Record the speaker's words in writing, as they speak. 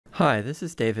Hi, this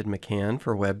is David McCann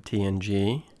for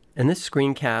WebTNG. In this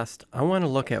screencast, I want to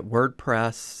look at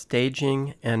WordPress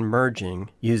staging and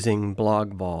merging using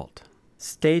BlogVault.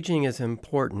 Staging is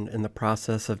important in the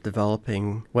process of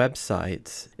developing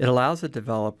websites. It allows a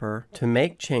developer to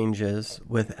make changes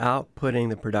without putting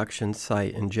the production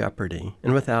site in jeopardy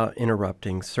and without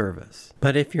interrupting service.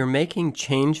 But if you're making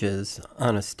changes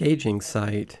on a staging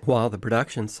site while the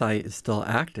production site is still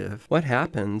active, what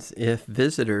happens if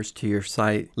visitors to your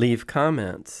site leave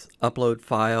comments, upload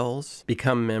files,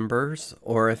 become members,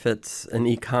 or if it's an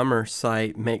e-commerce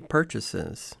site, make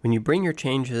purchases? When you bring your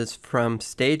changes from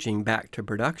staging back to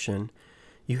production,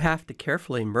 you have to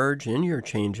carefully merge in your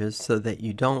changes so that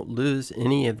you don't lose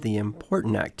any of the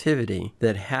important activity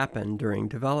that happened during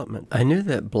development. I knew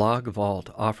that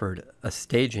BlogVault offered a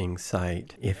staging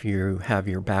site if you have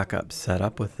your backups set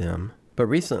up with them, but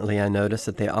recently I noticed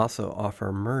that they also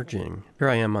offer merging. Here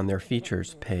I am on their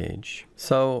features page.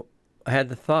 So I had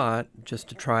the thought just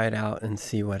to try it out and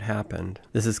see what happened.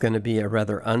 This is going to be a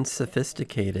rather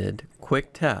unsophisticated,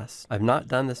 quick test. I've not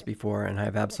done this before and I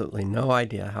have absolutely no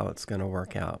idea how it's going to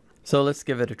work out. So let's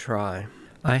give it a try.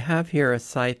 I have here a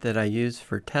site that I use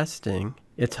for testing.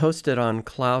 It's hosted on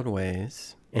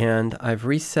Cloudways and I've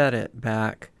reset it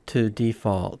back to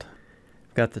default.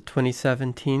 I've got the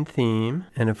 2017 theme,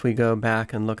 and if we go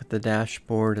back and look at the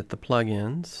dashboard at the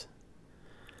plugins,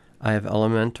 I have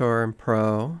Elementor and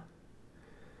Pro.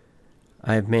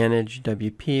 I've managed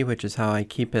WP, which is how I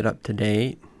keep it up to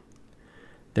date.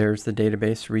 There's the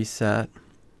database reset.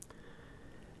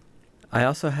 I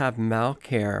also have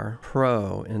Malcare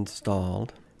Pro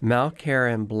installed.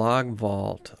 Malcare and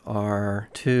BlogVault are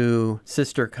two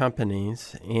sister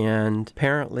companies, and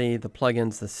apparently the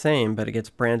plugin's the same, but it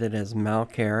gets branded as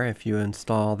Malcare if you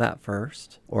install that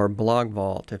first, or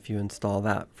BlogVault if you install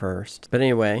that first. But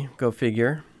anyway, go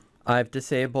figure. I've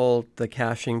disabled the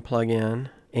caching plugin,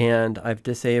 and I've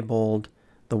disabled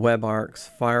the WebArcs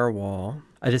firewall.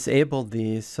 I disabled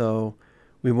these so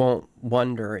we won't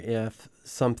wonder if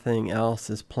something else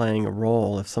is playing a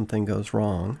role if something goes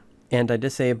wrong. And I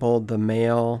disabled the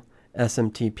mail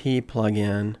SMTP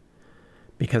plugin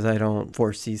because I don't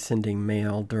foresee sending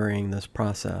mail during this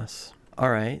process.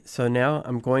 Alright, so now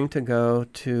I'm going to go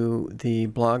to the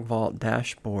BlogVault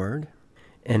dashboard,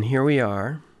 and here we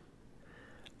are.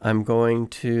 I'm going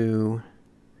to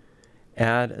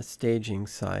add a staging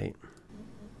site.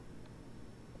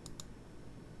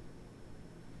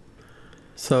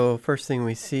 So first thing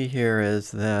we see here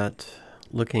is that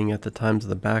looking at the times of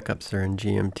the backups are in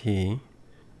GMT.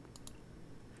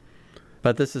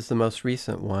 But this is the most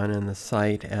recent one in the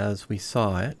site as we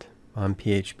saw it on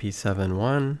PHP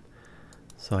 7.1.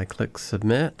 So I click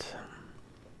Submit.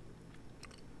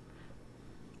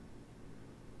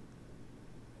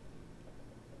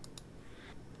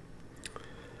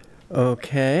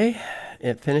 Okay,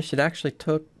 it finished. It actually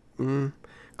took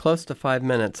close to 5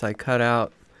 minutes. I cut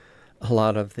out a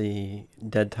lot of the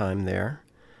dead time there.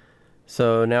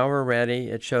 So now we're ready.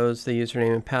 It shows the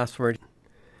username and password,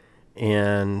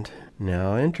 and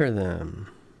now enter them.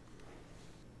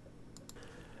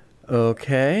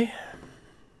 Okay,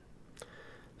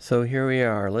 so here we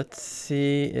are. Let's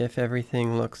see if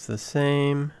everything looks the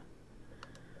same.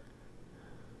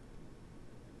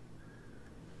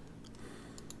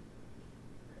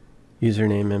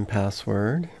 Username and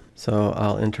password. So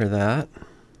I'll enter that.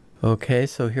 Okay,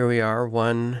 so here we are.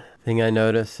 One thing I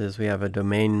notice is we have a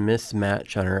domain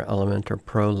mismatch on our Elementor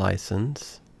Pro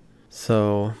license.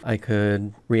 So I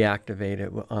could reactivate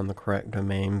it on the correct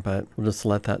domain, but we'll just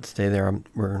let that stay there.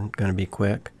 We're going to be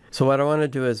quick. So what I want to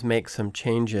do is make some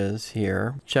changes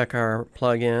here. Check our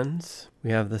plugins.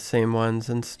 We have the same ones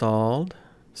installed.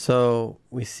 So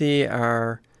we see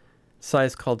our site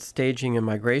is called Staging and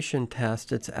Migration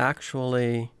Test. It's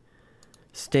actually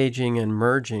Staging and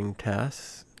Merging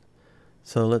Tests.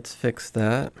 So let's fix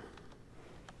that.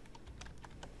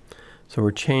 So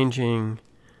we're changing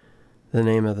the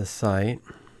name of the site.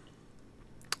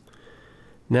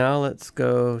 Now let's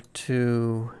go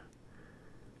to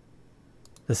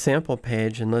the sample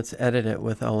page and let's edit it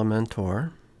with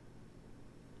Elementor.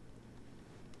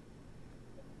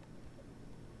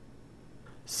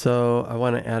 So I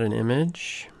want to add an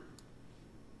image,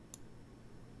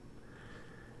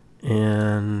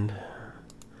 and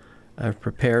I've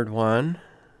prepared one.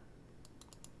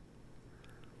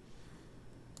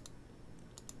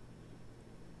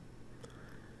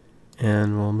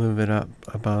 And we'll move it up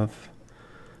above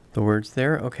the words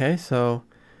there. Okay, so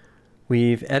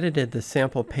we've edited the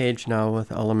sample page now with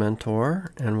Elementor,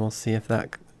 and we'll see if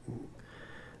that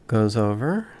goes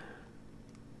over.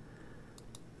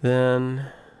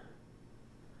 Then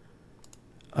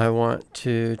I want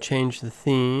to change the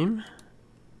theme.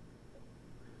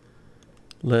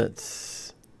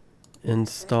 Let's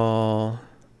install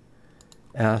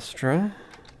Astra.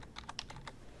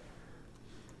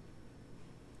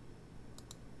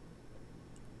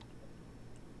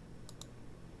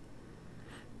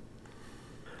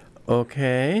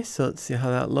 Okay, so let's see how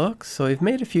that looks. So we've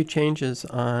made a few changes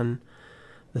on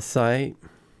the site.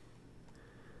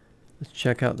 Let's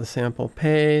check out the sample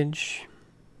page.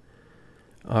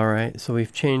 All right, so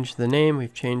we've changed the name,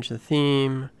 we've changed the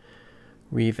theme,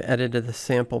 we've edited the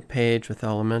sample page with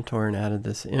Elementor and added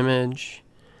this image.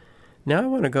 Now I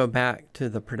want to go back to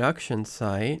the production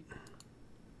site,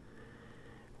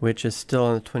 which is still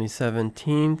on the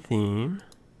 2017 theme.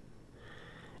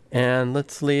 And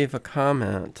let's leave a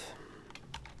comment.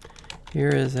 Here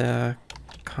is a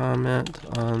comment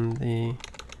on the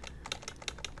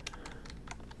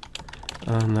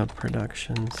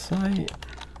production site.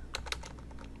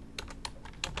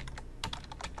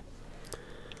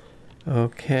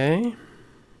 Okay.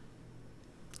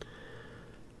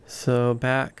 So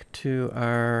back to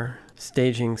our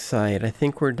staging site. I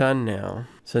think we're done now.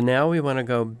 So now we want to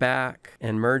go back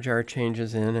and merge our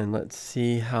changes in, and let's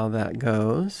see how that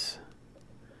goes.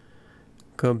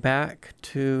 Go back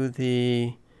to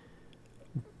the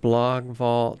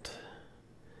BlogVault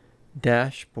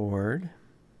dashboard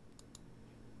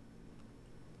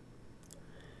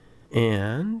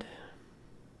and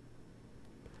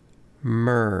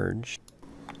merge.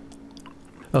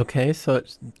 Okay, so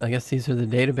I guess these are the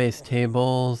database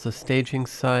tables, the staging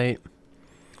site,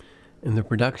 and the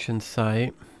production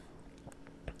site.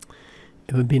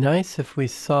 It would be nice if we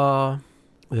saw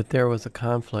that there was a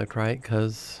conflict, right?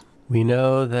 Because we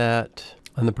know that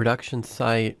on the production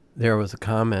site there was a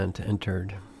comment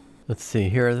entered. Let's see,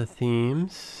 here are the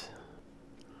themes.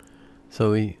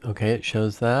 So okay, it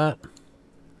shows that.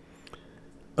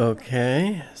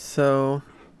 Okay, so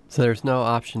there's no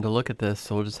option to look at this,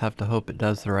 so we'll just have to hope it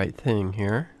does the right thing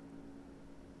here.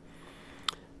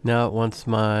 Now it wants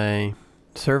my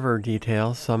server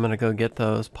details, so I'm going to go get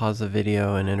those, pause the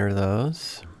video, and enter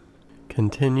those.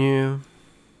 Continue.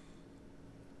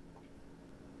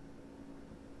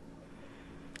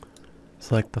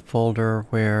 Select the folder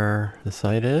where the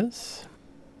site is.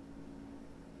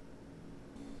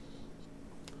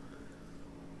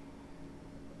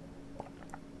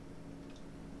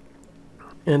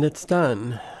 And it's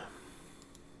done.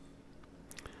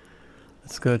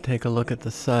 Let's go take a look at the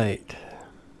site.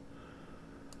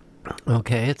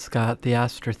 Okay, it's got the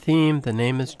Astra theme, the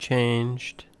name is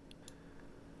changed.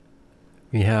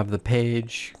 We have the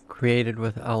page created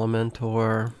with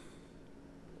Elementor.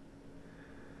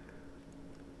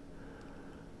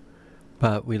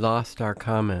 But we lost our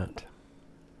comment.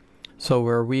 So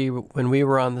when we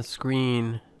were on the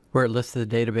screen where it listed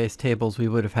the database tables, we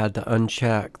would have had to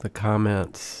uncheck the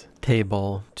comments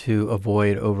table to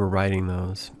avoid overwriting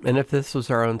those. And if this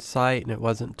was our own site and it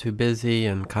wasn't too busy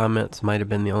and comments might have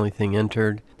been the only thing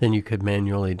entered, then you could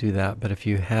manually do that. But if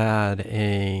you had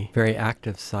a very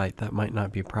active site, that might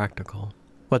not be practical.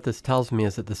 What this tells me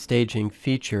is that the staging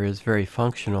feature is very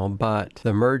functional, but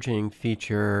the merging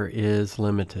feature is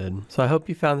limited. So I hope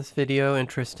you found this video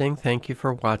interesting. Thank you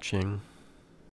for watching.